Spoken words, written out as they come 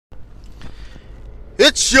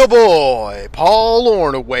It's your boy, Paul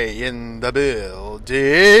Ornaway, in the building.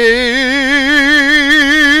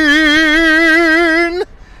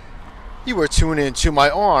 You are tuning into My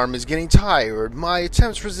Arm is Getting Tired. My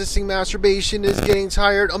attempts resisting masturbation is getting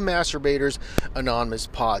tired. A Masturbators Anonymous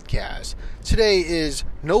podcast. Today is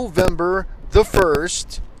November the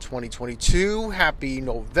 1st, 2022. Happy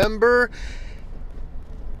November.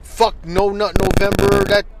 Fuck No Nut November.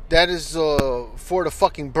 That is for the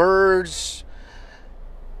fucking birds.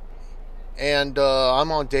 And I'm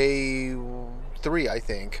on day 3, I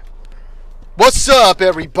think. What's up,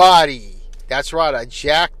 everybody? That's right, I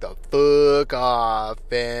jacked the fuck off.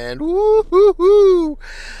 And woo-hoo-hoo,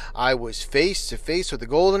 I was face to face with the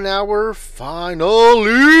golden hour, finally.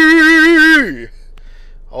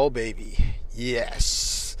 Oh, baby.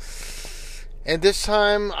 Yes. And this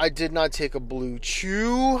time, I did not take a blue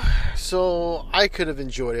chew, so I could have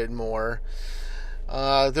enjoyed it more.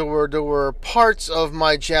 There were parts of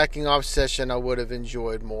my jacking off session I would have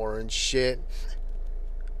enjoyed more and shit.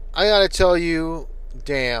 I gotta tell you,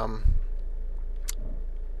 damn.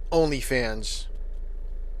 Onlyfans.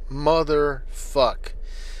 Motherfuck.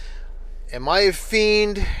 Am I a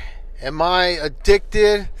fiend? Am I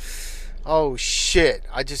addicted? Oh shit.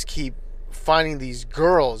 I just keep finding these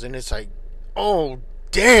girls and it's like, oh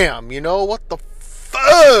damn, you know, what the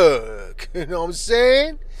fuck? You know what I'm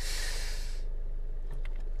saying?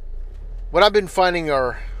 What I've been finding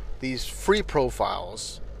are these free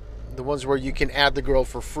profiles. The ones where you can add the girl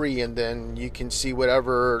for free and then you can see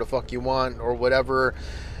whatever the fuck you want or whatever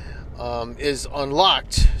is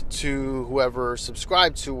unlocked to whoever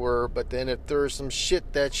subscribed to her. But then if there's some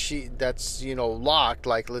shit that's you know locked,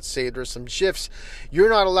 like let's say there's some GIFs you're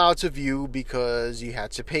not allowed to view because you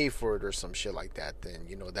had to pay for it or some shit like that, then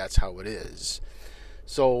you know that's how it is.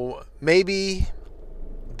 So maybe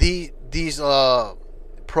these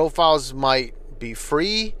profiles might be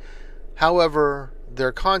free, however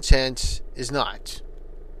their content is not.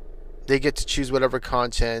 They get to choose whatever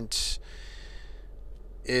content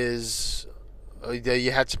is that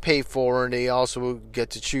you have to pay for, and they also get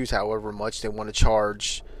to choose however much they want to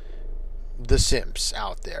charge the simps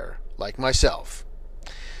out there like myself.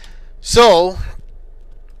 So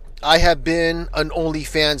I have been an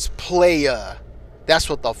Onlyfans Playa. That's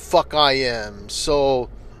what the fuck I am. So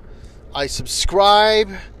I subscribe,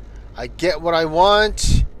 I get what I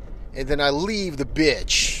want, and then I leave the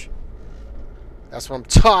bitch. That's what I'm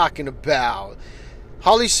talking about.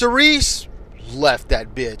 Holly Cerise left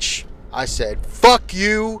that bitch. I said, fuck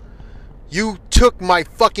you. You took my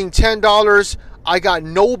fucking $10. I got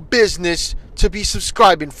no business to be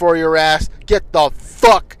subscribing for your ass. Get the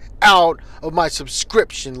fuck out of my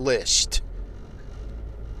subscription list.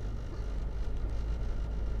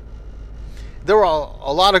 There were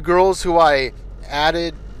a lot of girls who I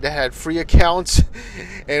added that had free accounts,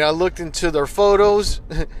 and I looked into their photos,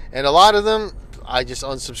 and a lot of them I just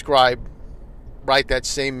unsubscribed right that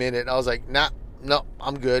same minute. I was like, no,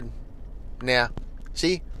 I'm good. Nah.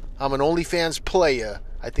 See, I'm an OnlyFans Playa.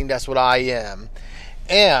 I think that's what I am.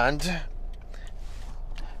 And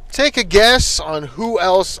take a guess on who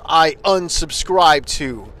else I unsubscribed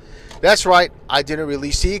to. That's right, I didn't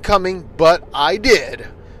really see it coming, but I did.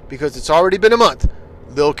 Because it's already been a month.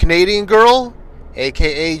 Little Canadian girl,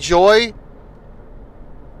 a.k.a. Joy.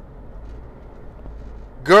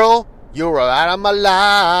 Girl, you're out of my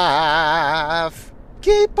life.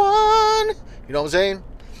 Keep on. You know what I'm saying?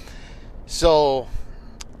 So,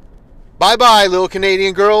 bye-bye, little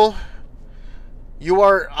Canadian girl. You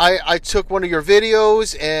are. I took one of your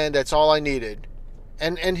videos, and that's all I needed.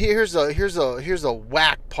 And here's a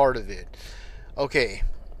whack part of it. Okay,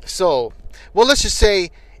 so, well, let's just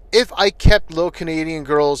say, if I kept Little Canadian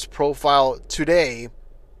Girl's profile today,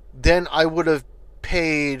 then I would have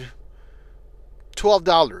paid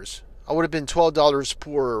 $12. I would have been $12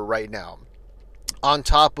 poorer right now. On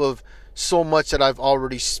top of so much that I've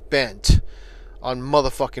already spent on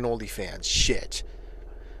motherfucking OnlyFans shit.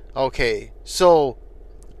 Okay, so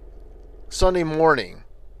Sunday morning,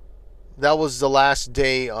 that was the last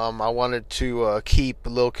day I wanted to keep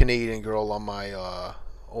Little Canadian Girl on my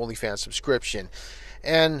OnlyFans subscription.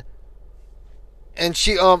 And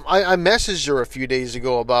she I messaged her a few days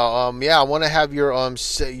ago about I want to have your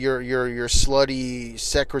slutty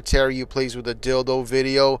secretary who plays with a dildo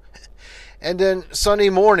video. And then Sunday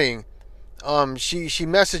morning she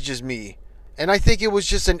messages me, and I think it was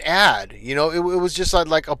just an ad, you know, it was just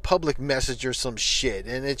like a public message or some shit,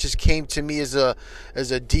 and it just came to me as a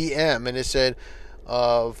DM, and it said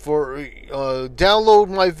download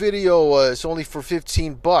my video. It's only for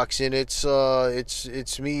 $15, and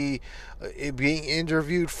it's me being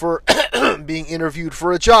interviewed for being interviewed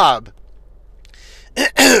for a job.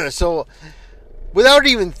 So without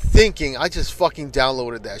even thinking, I just fucking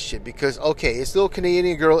downloaded that shit because, okay, it's a little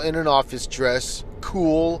Canadian girl in an office dress.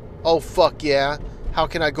 Cool. Oh, fuck yeah. How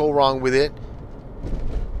can I go wrong with it?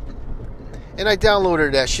 And I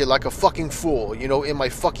downloaded that shit like a fucking fool, you know, in my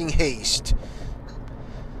fucking haste.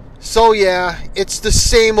 So, yeah, it's the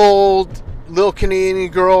same old little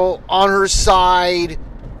Canadian girl on her side,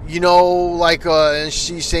 you know, like, and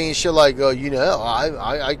she's saying shit like, you know,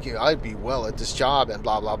 I'd be well at this job and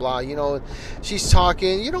blah, blah, blah. You know, she's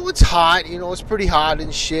talking, you know, it's hot, you know, it's pretty hot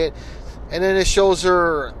and shit. And then it shows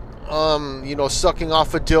her, you know, sucking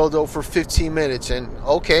off a dildo for 15 minutes. And,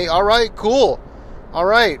 okay, all right, cool. All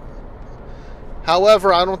right.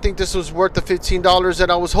 However, I don't think this was worth the $15 that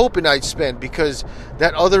I was hoping I'd spend, because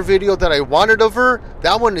that other video that I wanted of her,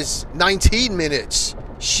 that one is 19 minutes.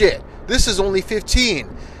 Shit. This is only 15.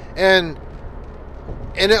 And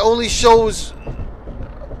it only shows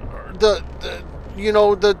the you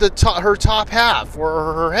know, her top half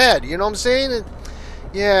or her head, you know what I'm saying?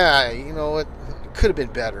 Yeah, you know, it could have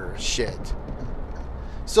been better. Shit.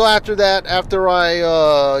 So after that, after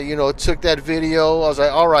I you know, took that video, I was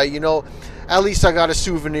like, all right, you know, at least I got a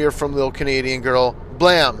souvenir from little Canadian girl.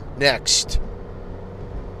 Blam. Next.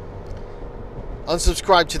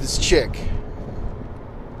 Unsubscribe to this chick.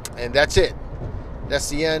 And that's it. That's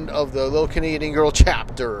the end of the little Canadian girl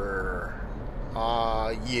chapter.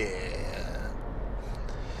 Yeah.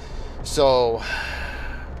 So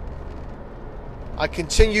I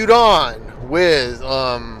continued on with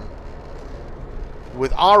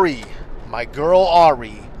Ari, my girl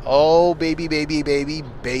Ari. Oh, baby, baby, baby,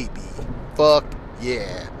 baby. Fuck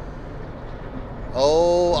yeah.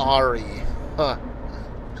 Oh, Ari. Huh.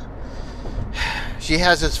 She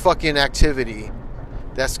has this fucking activity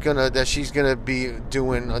that she's gonna be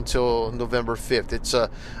doing until November 5th. It's a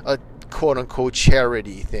quote unquote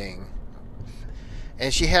charity thing.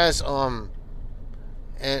 And she has and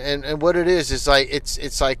what it is like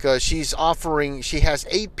it's like she's offering, she has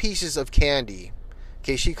 8 pieces of candy.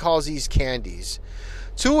 Okay, she calls these candies.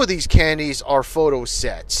 2 of these candies are photo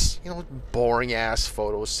sets. You know, boring ass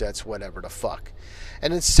photo sets, whatever the fuck.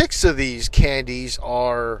 And then 6 of these candies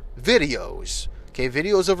are videos. Okay,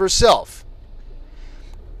 videos of herself.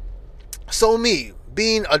 So me,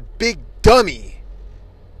 being a big dummy,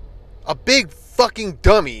 a big fucking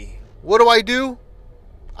dummy, what do?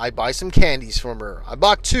 I buy some candies from her. I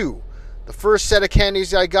bought 2. The first set of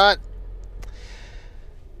candies I got,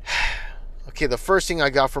 okay, the first thing I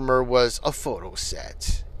got from her was a photo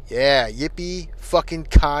set. Yeah, yippee fucking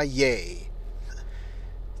ki-yay.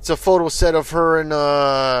 It's a photo set of her in,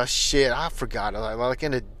 shit, I forgot, like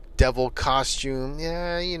in a devil costume.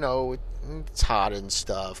 Yeah, you know, it's hot and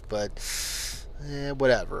stuff, but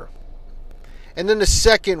whatever. And then the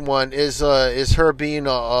second one is her being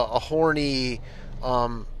a horny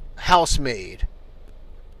housemaid.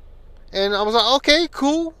 And I was like, okay,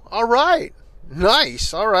 cool, all right,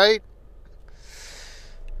 nice, all right.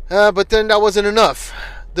 But then that wasn't enough.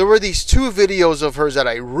 There were these 2 videos of hers that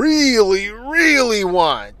I really, really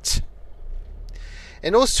want.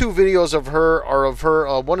 And those 2 videos of her are of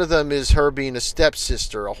her, one of them is her being a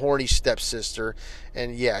stepsister, a horny stepsister.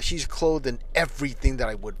 And yeah, she's clothed in everything that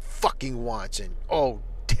I would fucking want. And oh,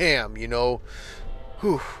 damn, you know.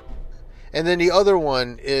 Whew. And then the other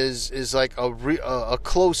one is like a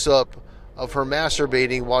close-up of her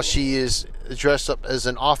masturbating while she is dressed up as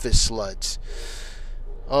an office slut.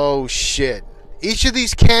 Oh, shit. Each of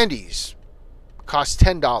these candies cost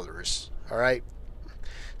 $10. All right?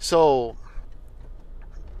 So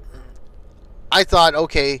I thought,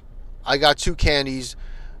 okay, I got 2 candies.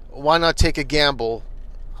 Why not take a gamble?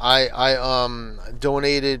 I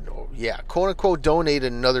donated, yeah, quote unquote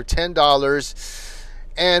donated another $10.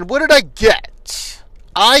 And what did I get?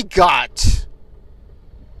 I got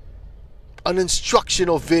an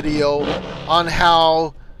instructional video on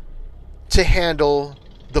how to handle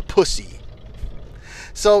the pussy.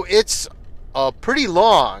 So it's a pretty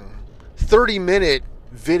long 30-minute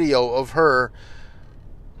video of her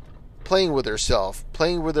playing with herself,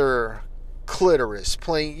 playing with her clitoris,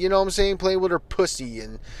 playing, you know what I'm saying, playing with her pussy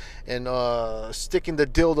and sticking the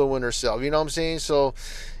dildo in herself, you know what I'm saying? So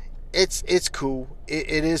it's cool.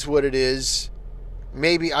 It is what it is.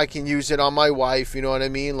 Maybe I can use it on my wife, you know what I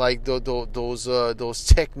mean? Like those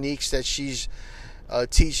techniques that she's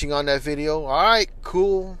teaching on that video. All right,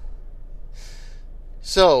 cool.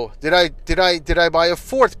 So did I buy a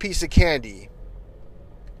 4th piece of candy?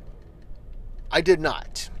 I did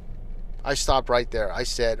not. I stopped right there. I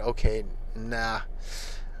said, okay, nah.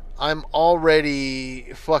 I'm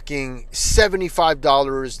already fucking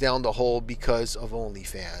 $75 down the hole because of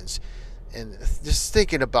OnlyFans. And just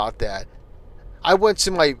thinking about that, I went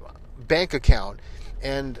to my bank account,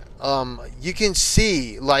 and you can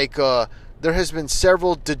see like there has been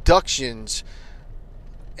several deductions,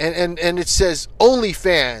 and it says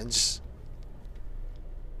OnlyFans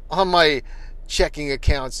on my checking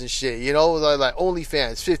accounts and shit, you know, like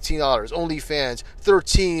OnlyFans $15, OnlyFans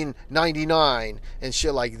 $13.99 and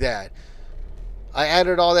shit like that. I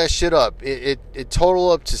added all that shit up. It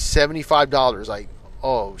totaled up to $75. Like,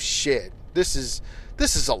 oh shit, this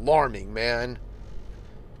is alarming, man.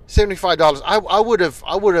 $75.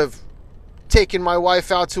 I would have taken my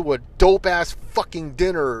wife out to a dope ass fucking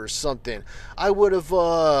dinner or something. I would have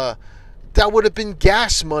that would have been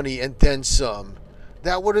gas money and then some.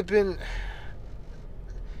 That would have been,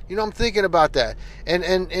 you know, I'm thinking about that.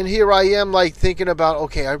 And here I am, like, thinking about,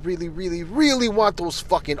 okay, I really, really, really want those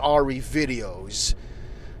fucking Ari videos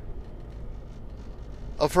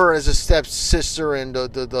of her as a stepsister and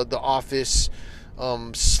the office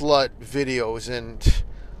slut videos. And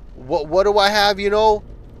what do I have, you know?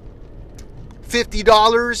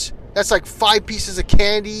 $50? That's like 5 pieces of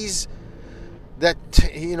candies that,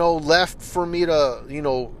 you know, left for me to, you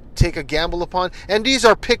know, take a gamble upon. And these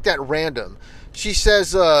are picked at random. She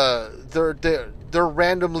says they're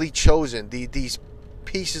randomly chosen, these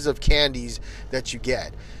pieces of candies that you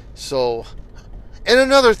get. So, and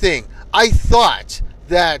another thing, I thought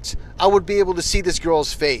that I would be able to see this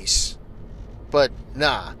girl's face, but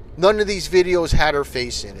nah, none of these videos had her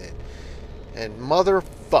face in it. And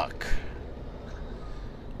motherfuck,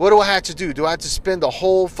 what do I have to do? Do I have to spend the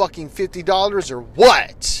whole fucking $50 or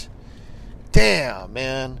what? Damn,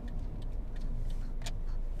 man.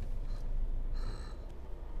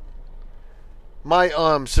 My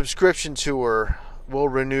subscription to her will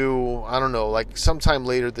renew, I don't know, like sometime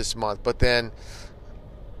later this month. But then,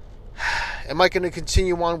 am I going to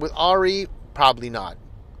continue on with Ari? Probably not.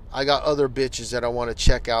 I got other bitches that I want to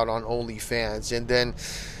check out on OnlyFans. And then,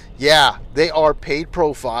 yeah, they are paid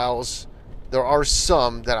profiles. There are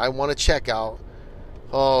some that I want to check out.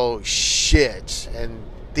 Oh, shit. And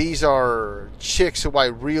these are chicks who I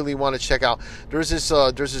really want to check out. There's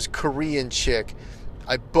this Korean chick.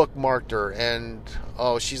 I bookmarked her, and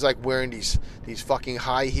oh, she's like wearing these fucking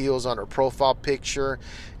high heels on her profile picture,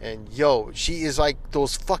 and yo, she is like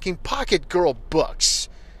those fucking pocket girl books.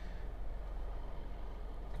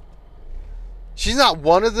 She's not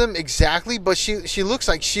one of them exactly, but she looks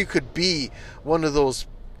like she could be one of those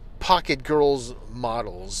pocket girls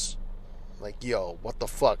models. Like, yo, what the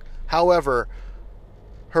fuck? However,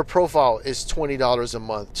 her profile is $20 a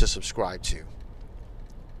month to subscribe to.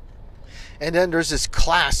 And then there's this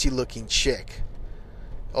classy looking chick.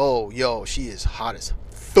 Oh, yo, she is hot as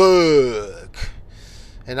fuck.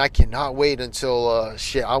 And I cannot wait until,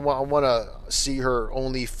 shit, I want to see her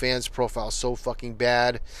OnlyFans profile so fucking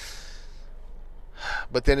bad.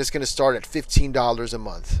 But then it's going to start at $15 a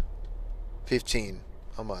month. $15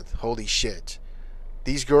 a month. Holy shit.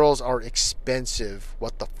 These girls are expensive.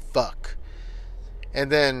 What the fuck?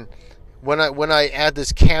 And then when I add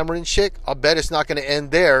this Cameron chick, I'll bet it's not going to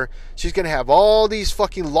end there. She's going to have all these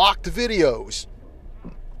fucking locked videos.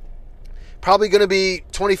 Probably going to be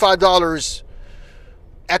 $25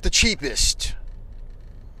 at the cheapest.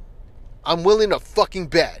 I'm willing to fucking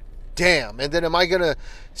bet. Damn. And then am I going to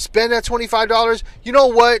spend that $25? You know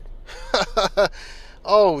what?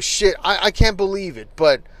 Oh, shit. I can't believe it.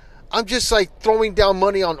 But I'm just like throwing down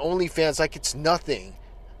money on OnlyFans like it's nothing.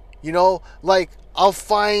 You know? Like, I'll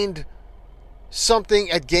find something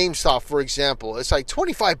at GameStop, for example. It's like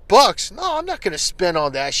 $25. No, I'm not going to spend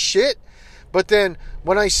on that shit. But then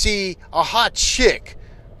when I see a hot chick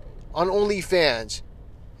on OnlyFans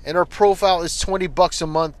and her profile is $20 a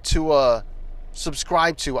month to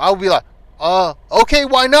subscribe to, I'll be like, okay,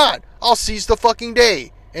 why not? I'll seize the fucking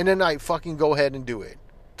day. And then I fucking go ahead and do it.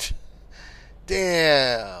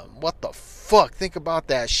 Damn, what the fuck? Think about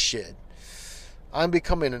that shit. I'm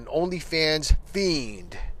becoming an OnlyFans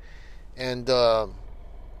fiend. And I'm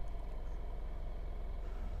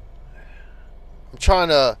trying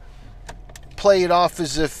to play it off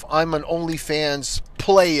as if I'm an OnlyFans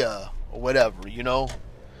Playa or whatever, you know?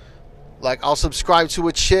 Like, I'll subscribe to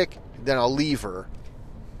a chick, then I'll leave her.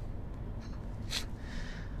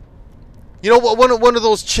 You know what? One of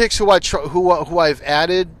those chicks who I've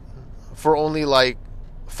added for only like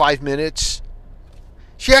 5 minutes,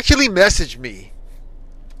 she actually messaged me.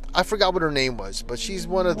 I forgot what her name was, but she's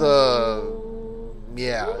one of the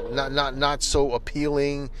not so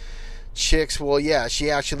appealing chicks. Well, yeah,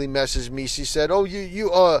 she actually messaged me. She said, "Oh,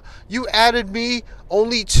 you added me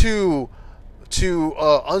only to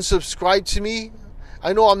unsubscribe to me.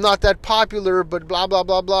 I know I'm not that popular, but blah blah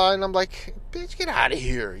blah blah." And I'm like, "Bitch, get out of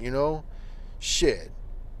here," you know? Shit.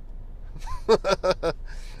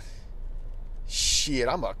 Shit,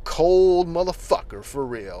 I'm a cold motherfucker for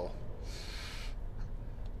real.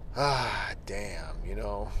 Ah, damn, you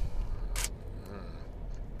know.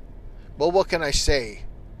 But what can I say?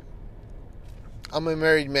 I'm a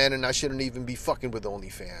married man and I shouldn't even be fucking with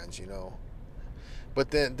OnlyFans, you know.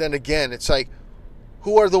 But then again, it's like,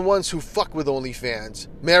 who are the ones who fuck with OnlyFans?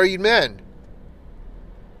 Married men.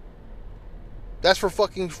 That's for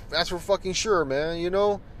fucking sure, man, you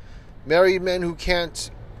know? Married men who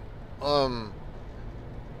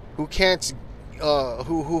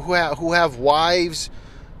have wives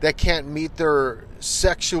that can't meet their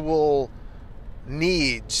sexual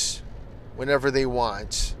needs whenever they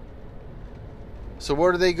want. So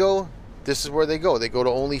where do they go? This is where they go. They go to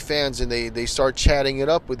OnlyFans and they start chatting it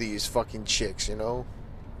up with these fucking chicks, you know?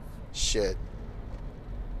 Shit.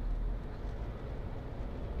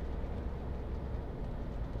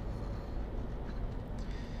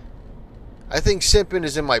 I think simping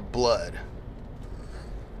is in my blood.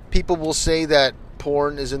 People will say that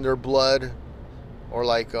porn is in their blood, or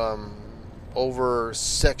like over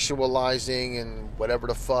sexualizing and whatever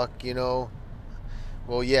the fuck, you know.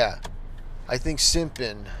 Well, yeah, I think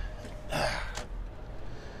simping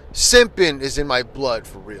is in my blood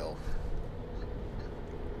for real.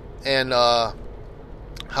 And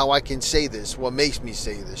how I can say this, what makes me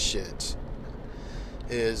say this shit,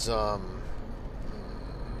 is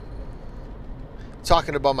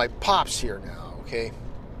talking about my pops here now, okay?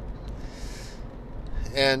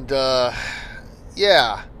 And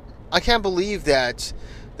yeah, I can't believe that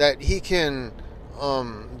he can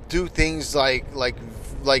do things like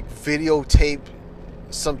videotape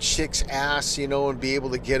some chick's ass, you know, and be able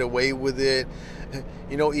to get away with it,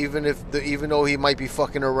 you know, even though he might be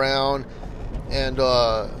fucking around. And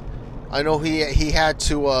I know he had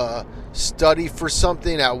to study for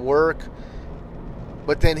something at work,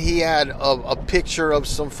 but then he had a picture of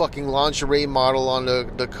some fucking lingerie model on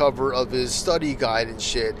the cover of his study guide and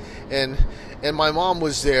shit. And my mom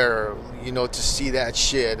was there, you know, to see that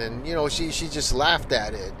shit. And, you know, she just laughed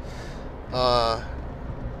at it. I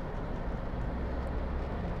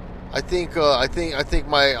think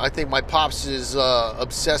my pops is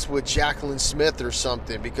obsessed with Jacqueline Smith or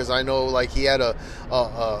something, because I know, like, he had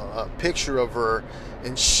a picture of her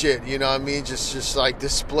and shit, you know what I mean, just like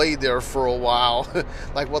displayed there for a while.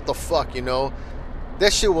 Like, what the fuck, you know?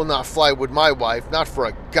 That shit will not fly with my wife, not for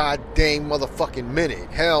a goddamn motherfucking minute.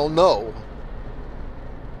 Hell no.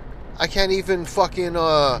 I can't even fucking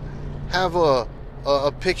have a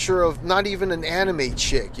picture of not even an anime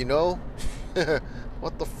chick, you know?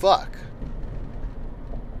 What the fuck?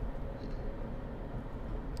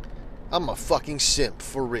 I'm a fucking simp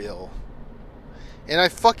for real. And I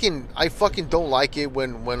fucking don't like it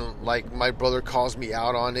when like my brother calls me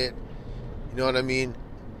out on it. You know what I mean?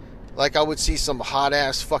 Like, I would see some hot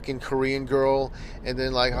ass fucking Korean girl, and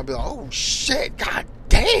then like I'd be like, oh shit, god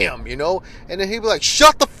damn, you know? And then he'd be like,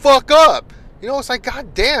 shut the fuck up. You know, it's like,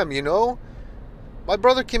 god damn, you know? My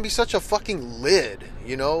brother can be such a fucking lid,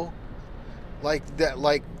 you know? That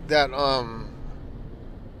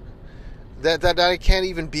I can't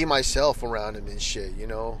even be myself around him and shit, you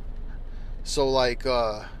know? So, like,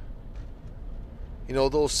 you know,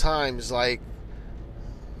 those times, like,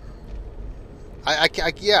 I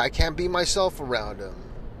can't be myself around him,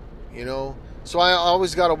 you know? So I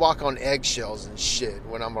always gotta walk on eggshells and shit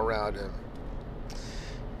when I'm around him.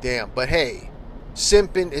 Damn, but hey,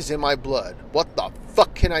 simping is in my blood. What the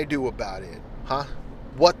fuck can I do about it? Huh?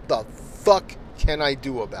 What the fuck can I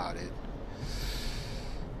do about it?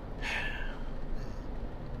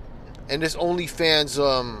 And this OnlyFans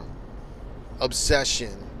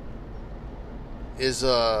obsession is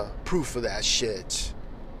proof of that shit.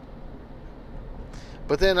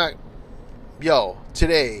 But then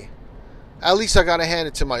today, at least I gotta hand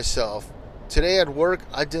it to myself. Today at work,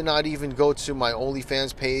 I did not even go to my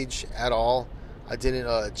OnlyFans page at all. I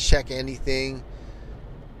didn't check anything.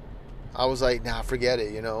 I was like, nah, forget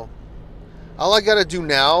it, you know. All I gotta do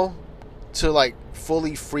now to like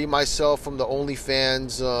fully free myself from the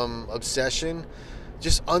OnlyFans obsession,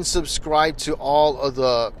 just unsubscribe to all of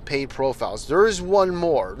the paid profiles. There is one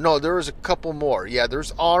more. No, there is a couple more. Yeah,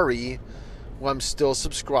 there's Ari, who I'm still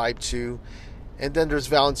subscribed to, and then there's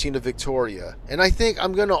Valentina Victoria. And I think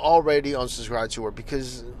I'm gonna already unsubscribe to her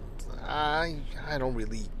because I don't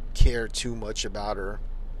really care too much about her.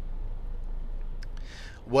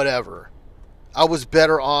 Whatever. I was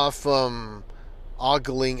better off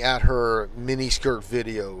ogling at her miniskirt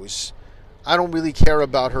videos. I don't really care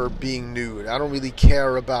about her being nude. I don't really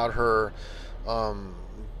care about her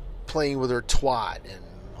playing with her twat and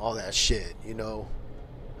all that shit, you know.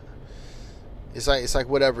 It's like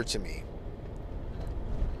whatever to me.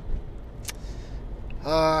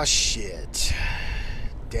 Ah, shit.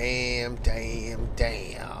 Damn.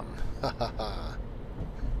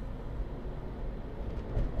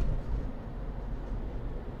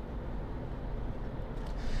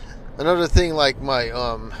 Another thing, like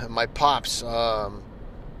my pops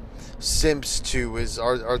simps to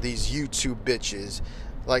are these YouTube bitches.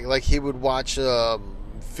 Like he would watch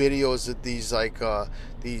videos of these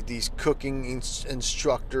these cooking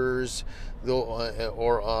instructors,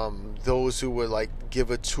 or those who would like give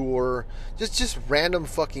a tour, just random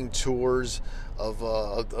fucking tours of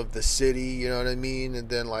the city. You know what I mean? And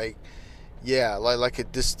then yeah,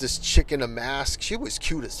 this chick in a mask. She was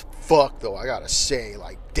cute as fuck, though. I gotta say,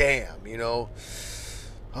 damn,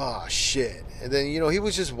 oh shit. And then he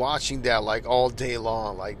was just watching that all day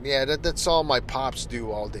long. Yeah, that's all my pops do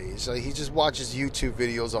all day. So he just watches YouTube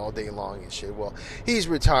videos all day long and shit. Well, he's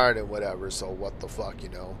retired and whatever. So what the fuck,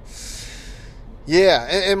 Yeah,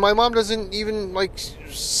 and my mom doesn't even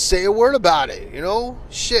say a word about it.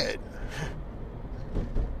 Shit.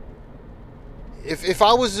 If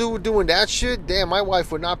I was doing that shit, damn, my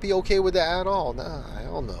wife would not be okay with that at all. Nah,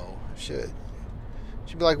 hell no. Shit.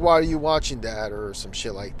 She'd be like, why are you watching that? Or some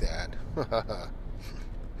shit like that.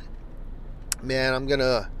 Man, I'm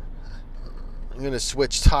gonna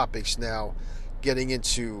switch topics now, getting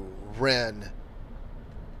into Ren.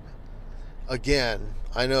 Again,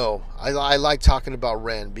 I know. I like talking about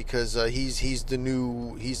Ren because he's the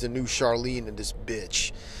new Charlene in this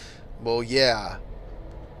bitch. Well, yeah.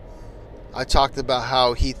 I talked about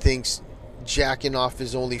how he thinks jacking off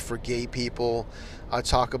is only for gay people. I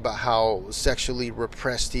talk about how sexually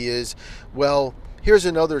repressed he is. Well, here's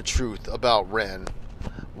another truth about Ren.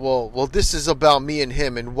 Well, this is about me and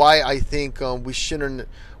him, and why I think we shouldn't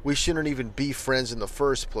even be friends in the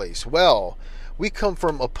first place. Well, we come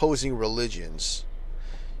from opposing religions.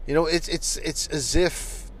 It's as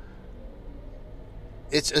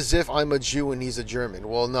if I'm a Jew and he's a German.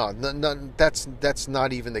 Well, no, that's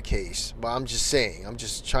not even the case. But I'm just saying. I'm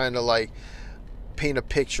just trying to paint a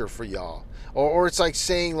picture for y'all. Or it's like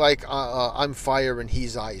saying I'm fire and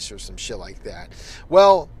he's ice or some shit like that.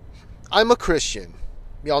 Well, I'm a Christian.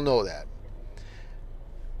 Y'all know that.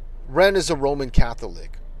 Ren is a Roman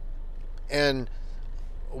Catholic. And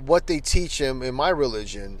what they teach him in my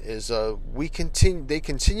religion is they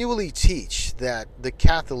continually teach that the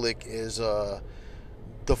Catholic is the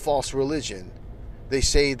false religion. They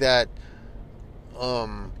say that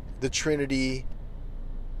the Trinity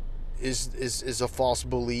is a false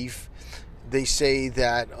belief. They say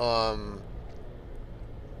that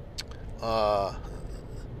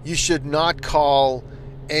you should not call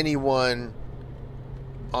anyone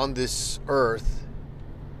on this earth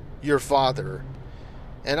your father.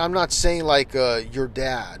 And I'm not saying your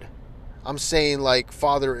dad. I'm saying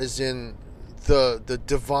father is in the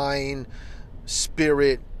divine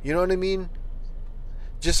spirit. You know what I mean?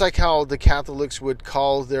 Just like how the Catholics would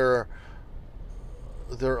call their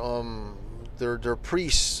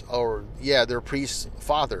priests, or their priest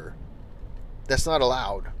father. That's not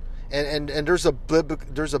allowed. And there's a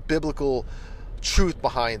biblical truth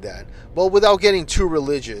behind that. Well, without getting too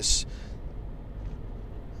religious,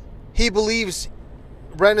 he believes,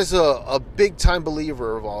 Ren is a big time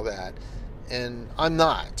believer of all that, and I'm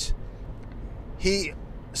not. He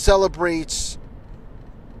celebrates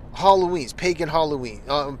pagan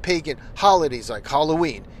holidays like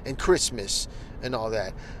Halloween and Christmas and all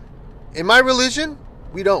that. In my religion,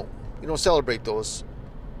 we don't celebrate those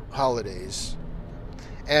holidays,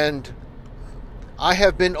 and I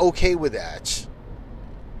have been okay with that.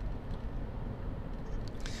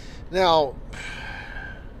 Now,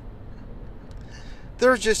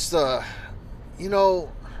 they're just I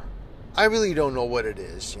really don't know what it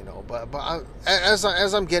is, but as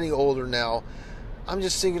I'm getting older now, I'm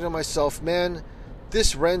just thinking to myself, man,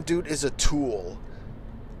 this Ren dude is a tool.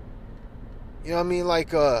 You know what I mean?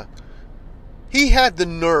 He had the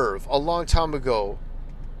nerve a long time ago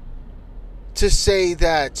to say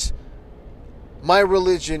that my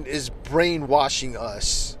religion is brainwashing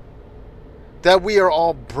us. That we are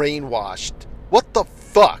all brainwashed. What the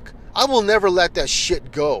fuck? I will never let that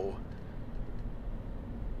shit go.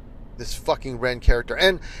 This fucking Ren character.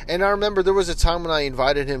 And I remember there was a time when I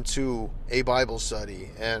invited him to a Bible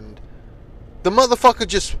study, and the motherfucker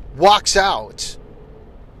just walks out.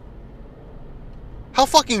 How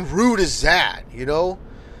fucking rude is that, I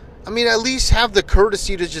mean, at least have the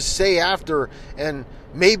courtesy to just say after and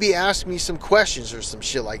maybe ask me some questions or some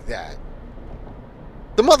shit like that.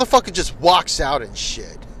 The motherfucker just walks out and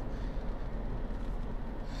shit.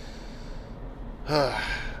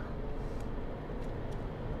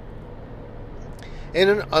 And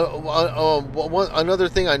another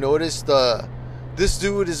thing I noticed, This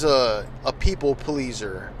dude is a people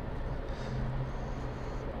pleaser.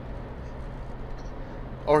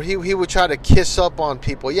 Or he would try to kiss up on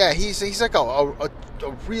people. Yeah, he's like a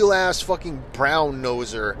real ass fucking brown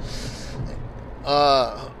noser.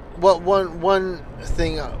 What one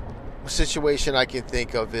thing situation I can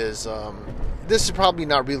think of is this is probably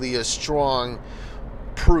not really a strong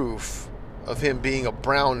proof of him being a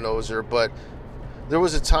brown noser, but there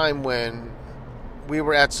was a time when we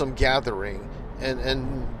were at some gathering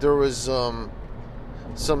and there was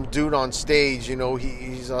some dude on stage, you know,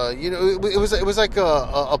 he's it was like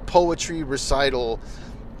a poetry recital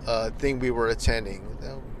thing we were attending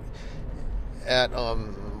at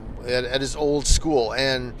his old school,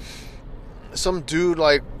 and some dude,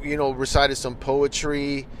 like, you know, recited some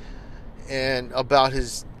poetry and about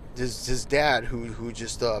his dad who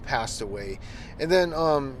just passed away. And then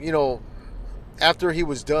you know, after he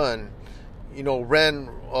was done, you know, Ren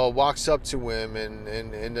walks up to him and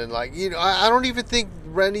then, like, you know, I don't even think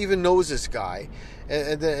Ren even knows this guy,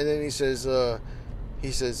 and then he says,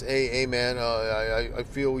 hey man, I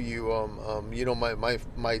feel you, you know,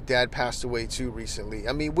 my dad passed away too recently.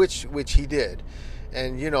 I mean, which he did,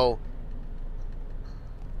 and, you know,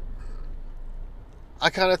 I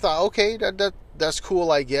kind of thought, okay, that's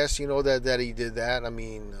cool, I guess, you know, that he did that. I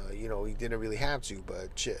mean, you know, he didn't really have to, but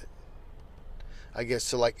shit, I guess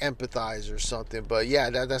to, like, empathize or something. But yeah,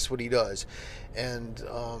 that's what he does. And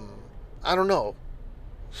I don't know,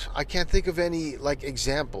 I can't think of any, like,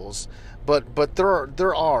 examples, but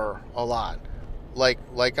there are a lot. Like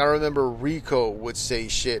I remember Rico would say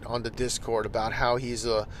shit on the Discord about how he's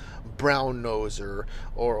a brown noser,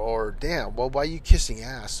 or damn, well, why are you kissing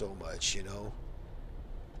ass so much, you know?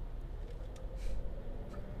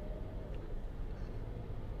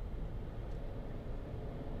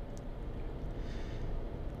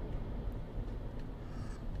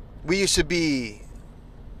 We used to be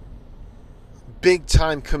big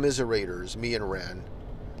time commiserators, me and Ren.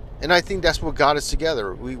 And I think that's what got us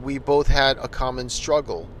together. We both had a common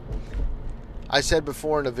struggle. I said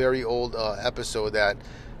before in a very old episode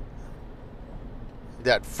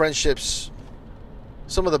that friendships,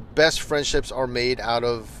 some of the best friendships are made out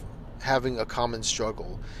of having a common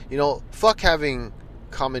struggle. You know, fuck having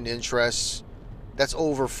common interests. That's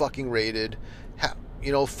over fucking rated.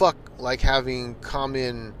 You know, fuck, like, having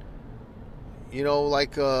common, you know,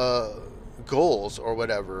 like goals or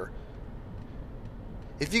whatever.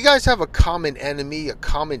 If you guys have a common enemy, a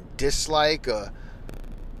common dislike, a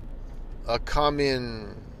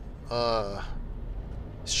common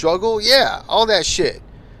struggle, yeah, all that shit,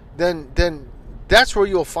 then that's where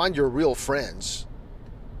you'll find your real friends.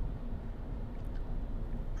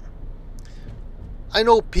 I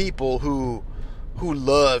know people who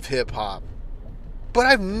love hip hop, but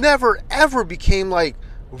I've never ever became, like,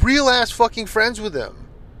 real ass fucking friends with them.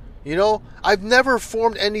 You know, I've never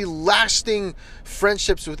formed any lasting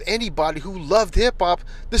friendships with anybody who loved hip hop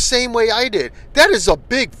the same way I did. That is a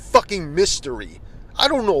big fucking mystery. I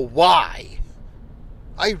don't know why.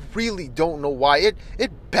 I really don't know why.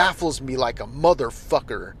 It baffles me like a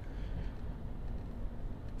motherfucker.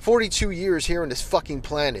 42 years here on this fucking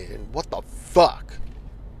planet, and what the fuck?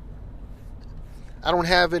 I don't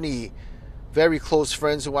have any very close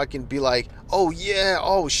friends who I can be like, oh yeah,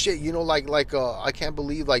 oh shit, you know, like I can't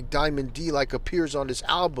believe, like, Diamond D, like, appears on this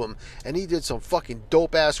album and he did some fucking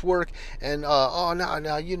dope ass work, and oh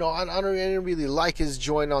no, you know, I didn't really like his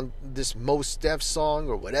joint on this Mos Def song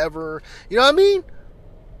or whatever, you know what I mean?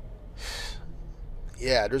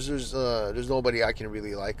 Yeah, there's nobody I can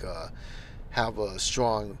really, like, have a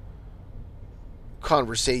strong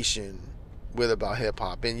conversation with about hip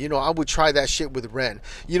hop. And, you know, I would try that shit with Ren.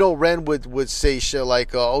 You know, Ren would say shit like,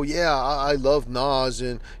 oh yeah, I love Nas,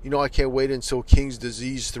 and, you know, I can't wait until King's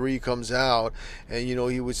Disease 3 comes out, and, you know,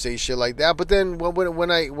 he would say shit like that. But then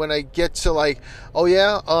when I get to, like, oh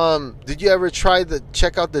yeah, did you ever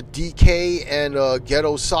check out the DK and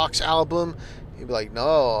Ghetto Socks album? He'd be like,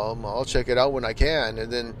 no, I'll check it out when I can.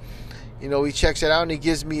 And then, you know, he checks it out and he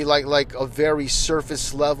gives me like a very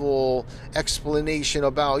surface level explanation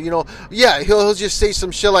about, you know, yeah, he'll just say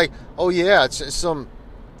some shit like, oh yeah, it's a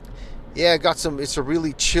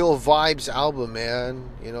really chill vibes album,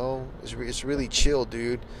 man, you know, it's really chill,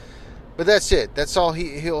 dude. But that's it. That's all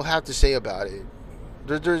he'll have to say about it.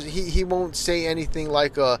 He won't say anything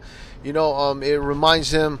like, you know, it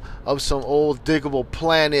reminds him of some old Diggable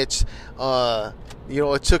Planets. You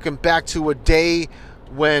know, it took him back to a day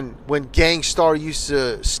when Gangstar used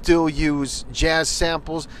to still use jazz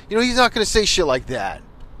samples. You know, he's not going to say shit like that.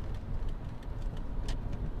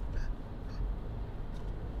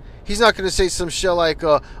 He's not going to say some shit like,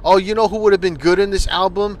 oh, you know who would have been good in this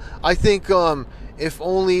album? I think if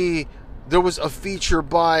only there was a feature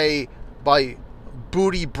by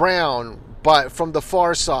Booty Brown from the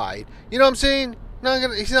Far Side. You know what I'm saying?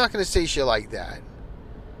 He's not gonna say shit like that.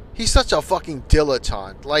 He's such a fucking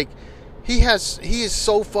dilettante. Like, he is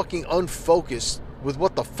so fucking unfocused with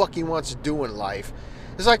what the fuck he wants to do in life.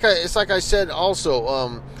 It's like I said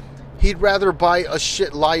also. He'd rather buy a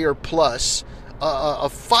Shit Liar Plus, a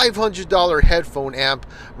 $500 headphone amp,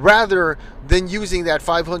 rather than using that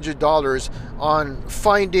 $500 on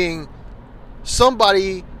finding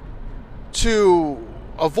somebody to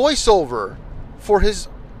a voiceover for his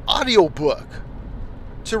audiobook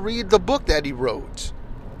to read the book that he wrote.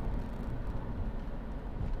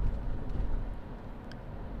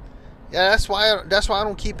 Yeah, that's why I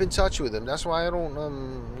don't keep in touch with him. That's why I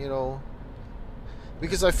don't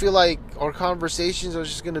because I feel like our conversations are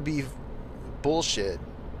just gonna be bullshit.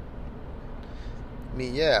 I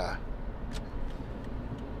mean, yeah.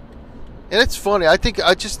 And it's funny. I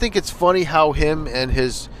just think it's funny how him and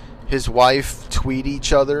his wife tweet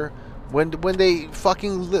each other when they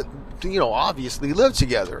fucking obviously live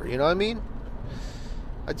together. You know what I mean?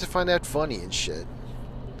 I just find that funny and shit.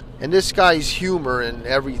 And this guy's humor and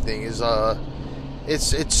everything is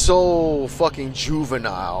it's so fucking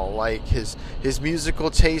juvenile. Like his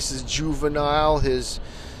musical taste is juvenile.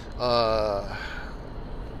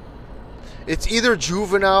 It's either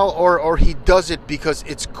juvenile or he does it because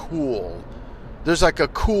it's cool. There's like a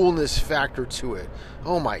coolness factor to it.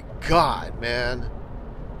 Oh my god, man.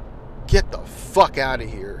 Get the fuck out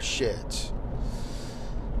of here, shit.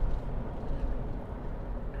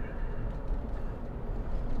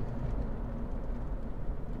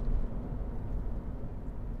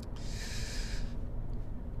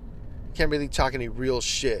 Can't really talk any real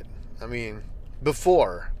shit. I mean,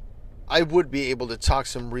 before, I would be able to talk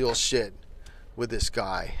some real shit with this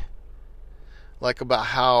guy. Like about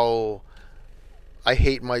how I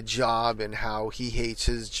hate my job and how he hates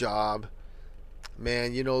his job.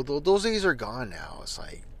 Man, those days are gone now. It's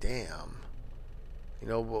like, damn.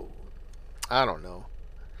 I don't know.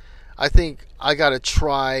 I think I gotta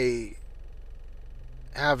try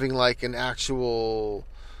having like an actual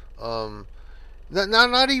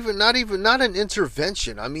not an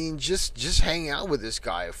intervention. I mean, just hang out with this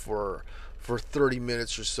guy for 30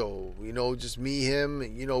 minutes or so. Just me, him.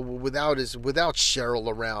 Without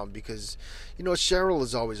Cheryl around, because Cheryl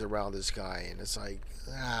is always around this guy, and it's like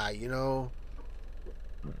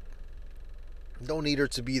don't need her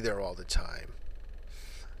to be there all the time.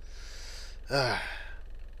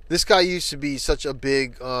 This guy used to be such a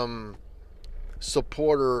big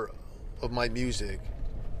supporter of my music.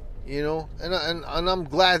 And I'm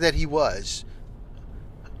glad that he was.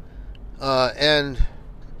 And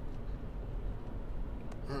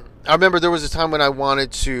I remember there was a time when I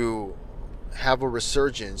wanted to have a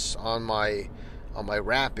resurgence on my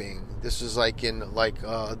rapping. This was like in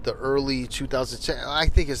the early 2010. I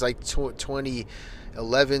think it's like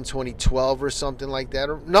 2011, 2012 or something like that.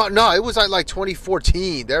 Or no, it was like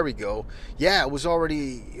 2014. There we go. Yeah, it was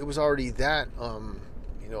already that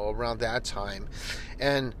around that time.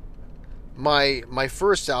 And my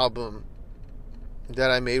first album that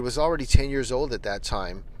I made was already 10 years old at that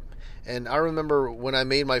time. And I remember when I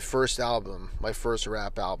made my first album, my first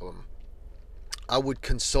rap album, I would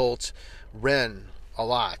consult Ren a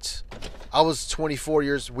lot. I was 24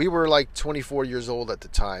 years, we were like 24 years old at the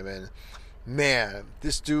time, and man,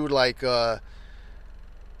 this dude I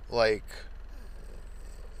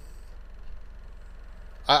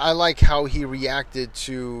like how he reacted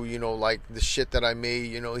to, like the shit that I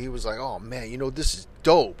made. He was like, oh man, this is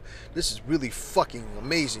dope. This is really fucking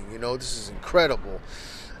amazing. This is incredible.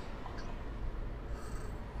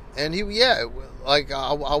 And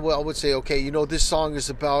I would say, okay, this song is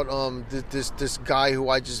about this guy who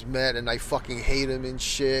I just met and I fucking hate him and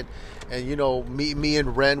shit. And me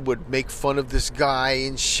and Ren would make fun of this guy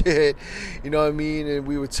and shit. You know what I mean? And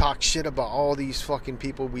we would talk shit about all these fucking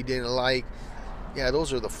people we didn't like. Yeah,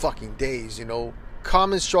 those are the fucking days,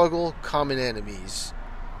 Common struggle, common enemies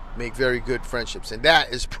make very good friendships. And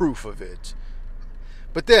that is proof of it.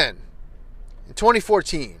 But then, in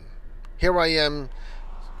 2014, here I am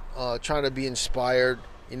trying to be inspired.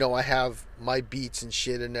 I have my beats and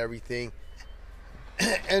shit and everything.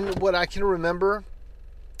 And what I can remember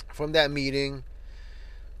from that meeting,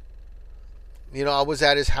 I was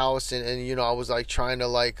at his house and I was like trying to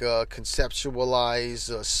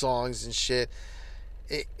conceptualize songs and shit.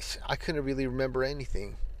 I couldn't really remember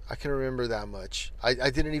anything. I couldn't remember that much. I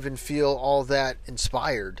didn't even feel all that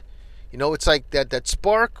inspired. It's like that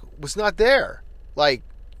spark was not there. Like,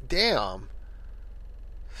 damn.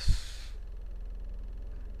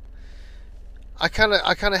 I kind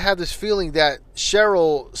of have this feeling that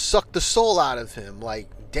Cheryl sucked the soul out of him. Like,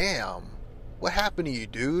 damn, what happened to you,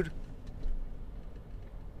 dude?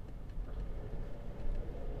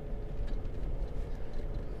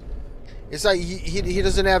 It's like he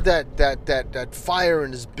doesn't have that fire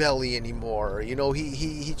in his belly anymore. You know,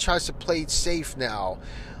 he tries to play it safe now.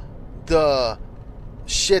 The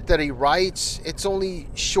shit that he writes, it's only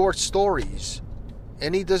short stories,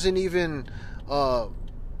 and he doesn't even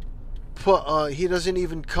he doesn't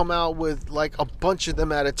even come out with like a bunch of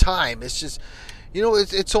them at a time. It's just, you know,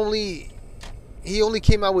 it's only, he only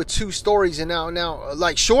came out with 2 stories, and now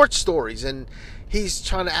like short stories, and he's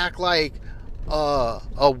trying to act like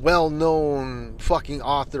a well-known fucking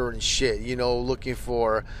author and shit, you know, looking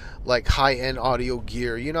for like high-end audio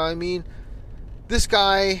gear, you know what I mean? This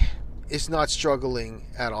guy is not struggling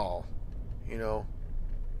at all, you know.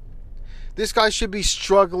 This guy should be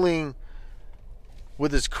struggling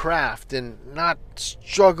with his craft and not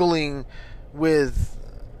struggling with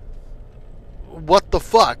what the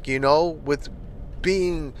fuck, you know, with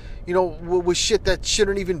being, you know, with shit that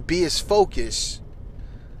shouldn't even be his focus.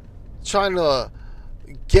 Trying to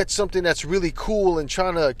get something that's really cool and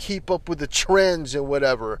trying to keep up with the trends and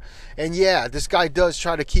whatever. And yeah, this guy does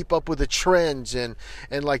try to keep up with the trends and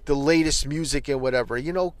like the latest music and whatever.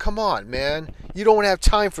 You know, come on, man. You don't have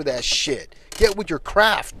time for that shit. Get with your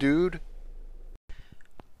craft, dude.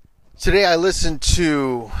 Today I listened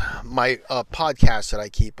to my podcast that I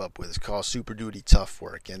keep up with. It's called Super Duty Tough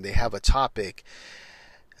Work, and they have a topic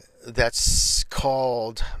that's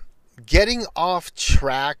called Getting Off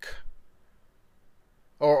Track,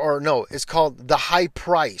 or no, it's called The High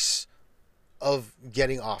Price of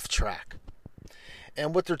Getting Off Track.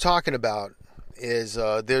 And what they're talking about is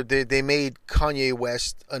they made Kanye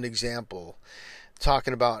West an example,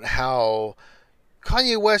 talking about how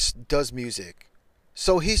Kanye West does music.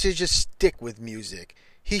 So he should just stick with music.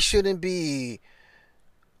 He shouldn't be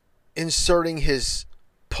inserting his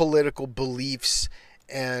political beliefs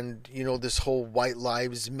and, you know, this whole white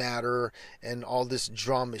lives matter and all this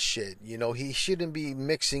drama shit. You know, he shouldn't be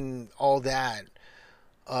mixing all that.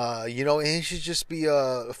 You know, and he should just be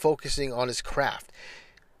focusing on his craft.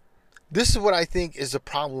 This is what I think is a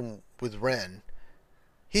problem with Ren.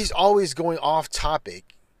 He's always going off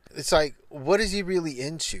topic. It's like, what is he really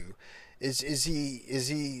into? Is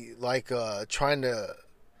he like trying to,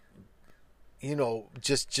 you know,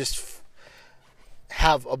 just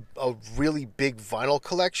have a really big vinyl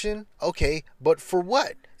collection? Okay, but for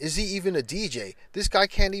what? Is he even a DJ? This guy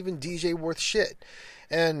can't even DJ worth shit,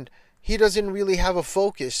 and he doesn't really have a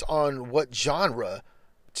focus on what genre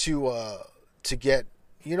to get.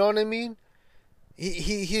 You know what I mean?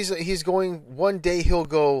 He's going, one day he'll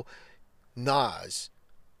go Nas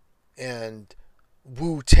and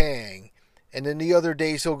Wu-Tang, and then the other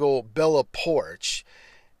days he'll go Bella Porch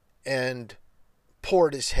and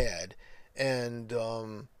Portishead, and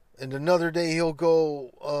another day he'll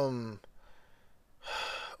go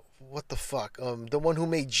what the fuck, the one who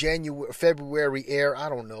made February Air, I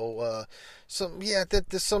don't know,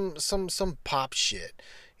 there's some pop shit,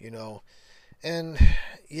 you know. And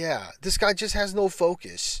yeah, this guy just has no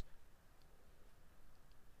focus.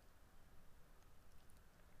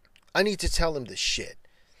 I need to tell him this shit.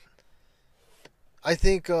 I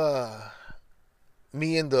think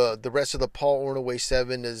me and the rest of the Paul Ornaway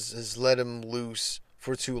 7 has let him loose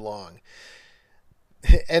for too long.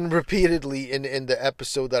 And repeatedly in the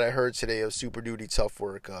episode that I heard today of Super Duty Tough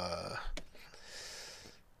Work,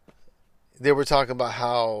 they were talking about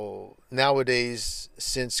how nowadays,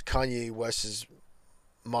 since Kanye West's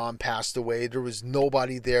mom passed away, there was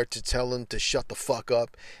nobody there to tell him to shut the fuck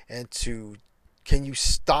up and to, can you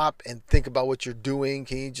stop and think about what you're doing?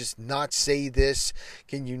 Can you just not say this?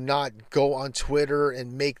 Can you not go on Twitter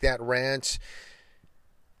and make that rant?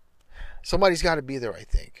 Somebody's got to be there, I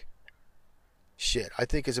think. Shit, I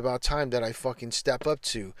think it's about time that I fucking step up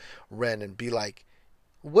to Ren and be like,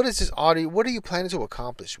 what is this audio? What are you planning to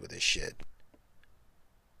accomplish with this shit?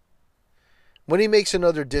 When he makes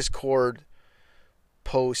another Discord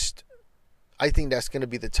post, I think that's going to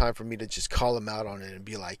be the time for me to just call him out on it and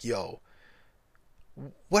be like, yo,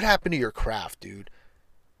 what happened to your craft, dude?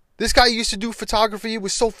 This guy used to do photography. He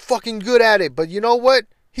was so fucking good at it. But you know what?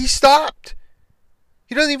 He stopped.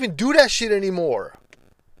 He doesn't even do that shit anymore.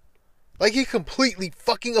 Like, he completely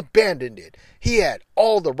fucking abandoned it. He had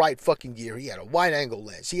all the right fucking gear. He had a wide angle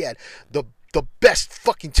lens. He had the best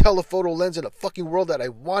fucking telephoto lens in the fucking world that I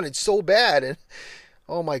wanted so bad. And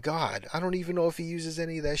oh my God, I don't even know if he uses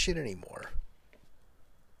any of that shit anymore.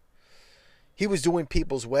 He was doing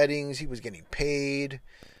people's weddings. He was getting paid.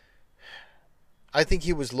 I think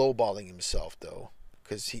he was lowballing himself, though.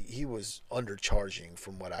 because he was undercharging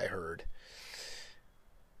from what I heard.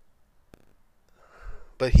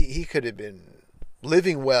 But he could have been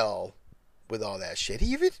living well with all that shit. He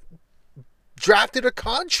even drafted a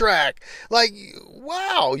contract. Like,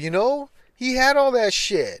 wow, he had all that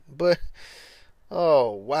shit. But,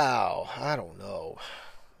 oh, wow, I don't know.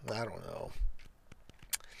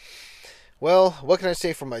 Well, what can I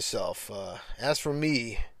say for myself? As for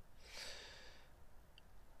me,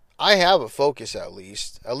 I have a focus at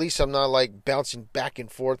least. At least I'm not like bouncing back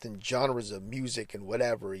and forth in genres of music and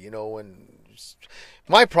whatever, and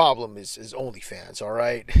my problem is OnlyFans, all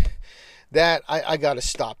right? That, I gotta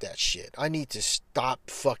stop that shit. I need to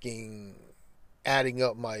stop fucking adding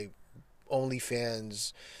up my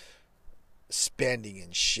OnlyFans spending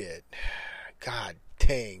and shit. God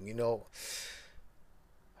dang,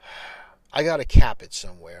 I gotta cap it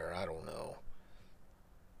somewhere. I don't know.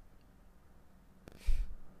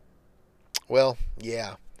 Well,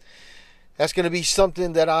 yeah. That's going to be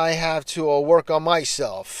something that I have to work on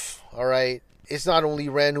myself. All right. It's not only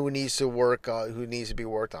Ren who needs to be worked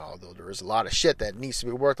on, although there is a lot of shit that needs to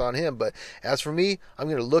be worked on him. But as for me, I'm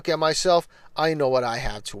going to look at myself. I know what I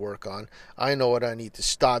have to work on. I know what I need to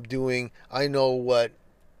stop doing. I know what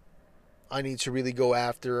I need to really go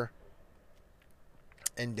after.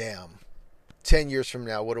 And damn, 10 years from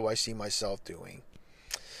now, what do I see myself doing?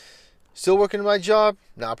 Still working at my job?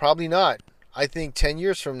 Nah, probably not. I think 10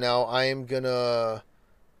 years from now,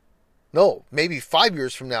 maybe 5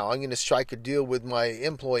 years from now, I'm going to strike a deal with my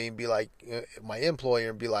employee and be like,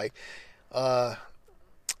 I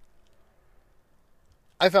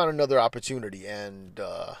found another opportunity, and,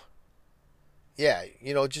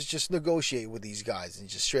 just negotiate with these guys and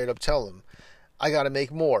just straight up tell them, I got to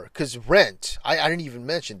make more. Because rent, I didn't even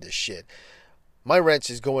mention this shit. My rent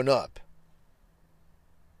is going up.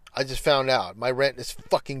 I just found out my rent is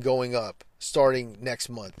fucking going up starting next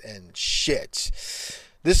month, and shit.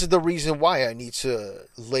 This is the reason why I need to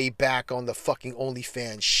lay back on the fucking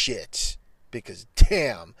OnlyFans shit. Because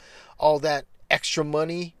damn, all that extra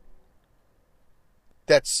money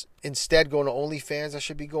that's instead going to OnlyFans, I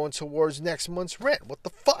should be going towards next month's rent. What the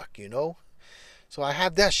fuck, So I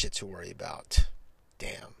have that shit to worry about.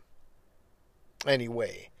 Damn.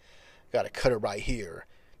 Anyway, gotta cut it right here.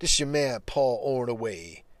 This your man, Paul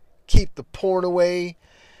Ornaway. Keep the porn away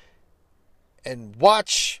and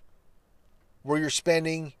watch where you're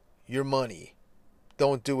spending your money.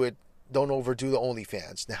 Don't do it. Don't overdo the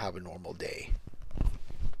OnlyFans. Now have a normal day.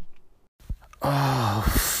 Oh,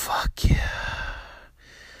 fuck yeah.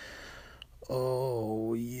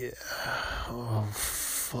 Oh, yeah. Oh,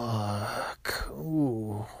 fuck.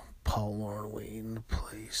 Ooh, Paul Ornaway in the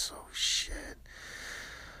place. Oh, shit.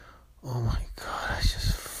 Oh, my God. I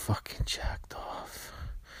just fucking jacked off.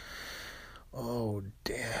 Oh,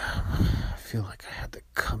 damn. I feel like I had the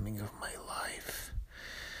coming of my life.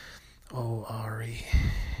 Oh, Ari.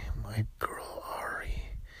 My girl,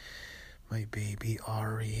 Ari. My baby,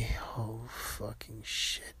 Ari. Oh, fucking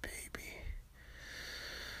shit, baby.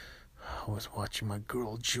 I was watching my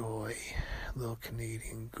girl, Joy. Little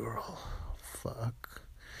Canadian girl. Fuck.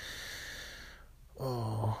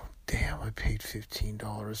 Oh, damn. I paid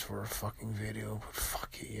 $15 for a fucking video, but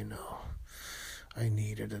fuck it, I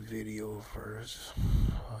needed a video of hers.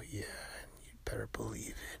 Oh, yeah, and you'd better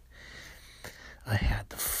believe it. I had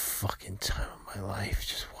the fucking time of my life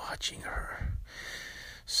just watching her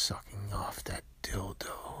sucking off that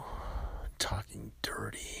dildo, talking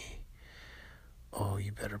dirty. Oh,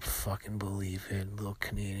 you better fucking believe it, little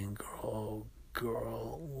Canadian girl. Oh,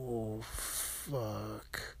 girl. Oh,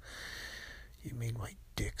 fuck. You made my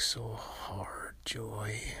dick so hard,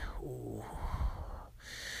 Joy. Oh,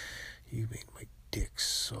 you made my dick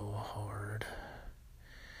so hard.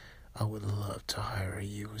 I would love to hire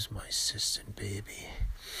you as my assistant, baby.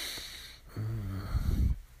 Have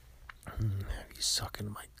you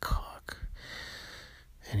sucking my cock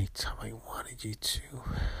anytime I wanted you to.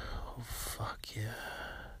 Oh, fuck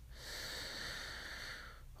yeah.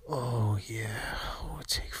 Oh, yeah. Oh, it'd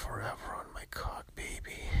take forever on my cock,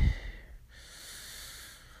 baby.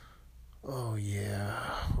 Oh,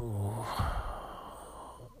 yeah. Oh.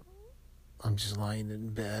 I'm just lying in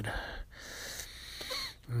bed.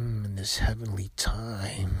 In this heavenly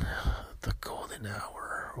time, the golden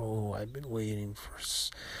hour. Oh, I've been waiting for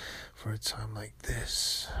a time like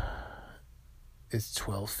this. It's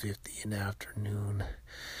 12:50 in the afternoon.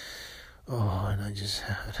 Oh, and I just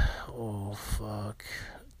had,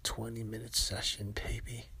 20-minute session,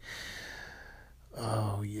 baby.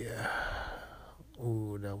 Oh, yeah.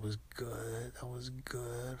 Ooh, that was good.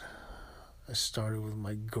 I started with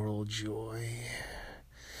my girl, Joy.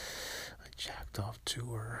 I jacked off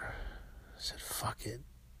to her, said, fuck it.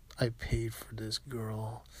 I paid for this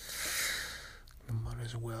girl. I might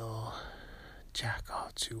as well jack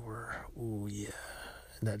off to her. Ooh, yeah.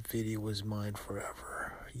 And that video was mine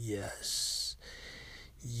forever. Yes.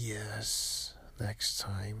 Yes. Next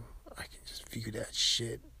time, I can just view that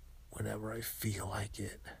shit whenever I feel like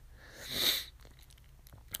it.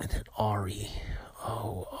 And then Ari.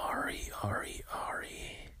 Oh, Ari.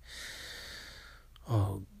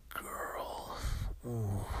 Oh, girl.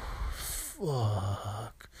 Oh,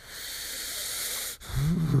 fuck.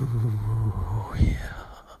 Ooh, yeah.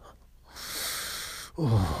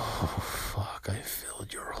 Oh, fuck. I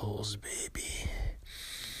filled your holes, baby.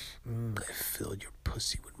 I filled your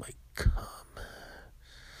pussy with my cum.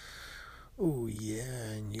 Oh,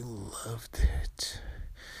 yeah, and you loved it.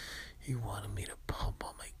 You wanted me to pump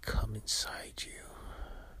all my cum inside you.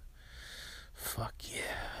 Fuck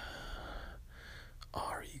yeah.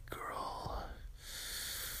 Ari, girl.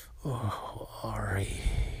 Oh, Ari.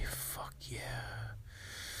 Fuck yeah.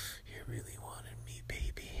 You really wanted me,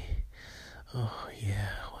 baby. Oh,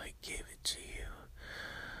 yeah. Well, I gave it to you.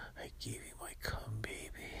 I gave you my cum,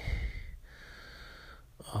 baby.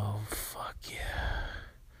 Oh, fuck yeah.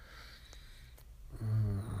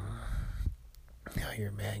 Now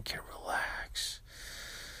your man can relax.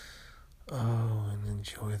 Oh, and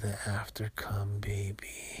enjoy the after cum,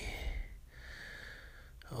 baby.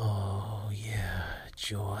 Oh, yeah.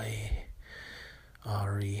 Joy.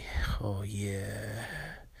 Ari. Oh, yeah.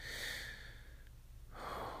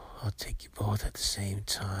 I'll take you both at the same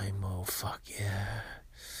time. Oh, fuck yeah.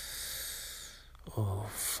 Oh,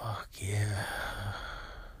 fuck yeah.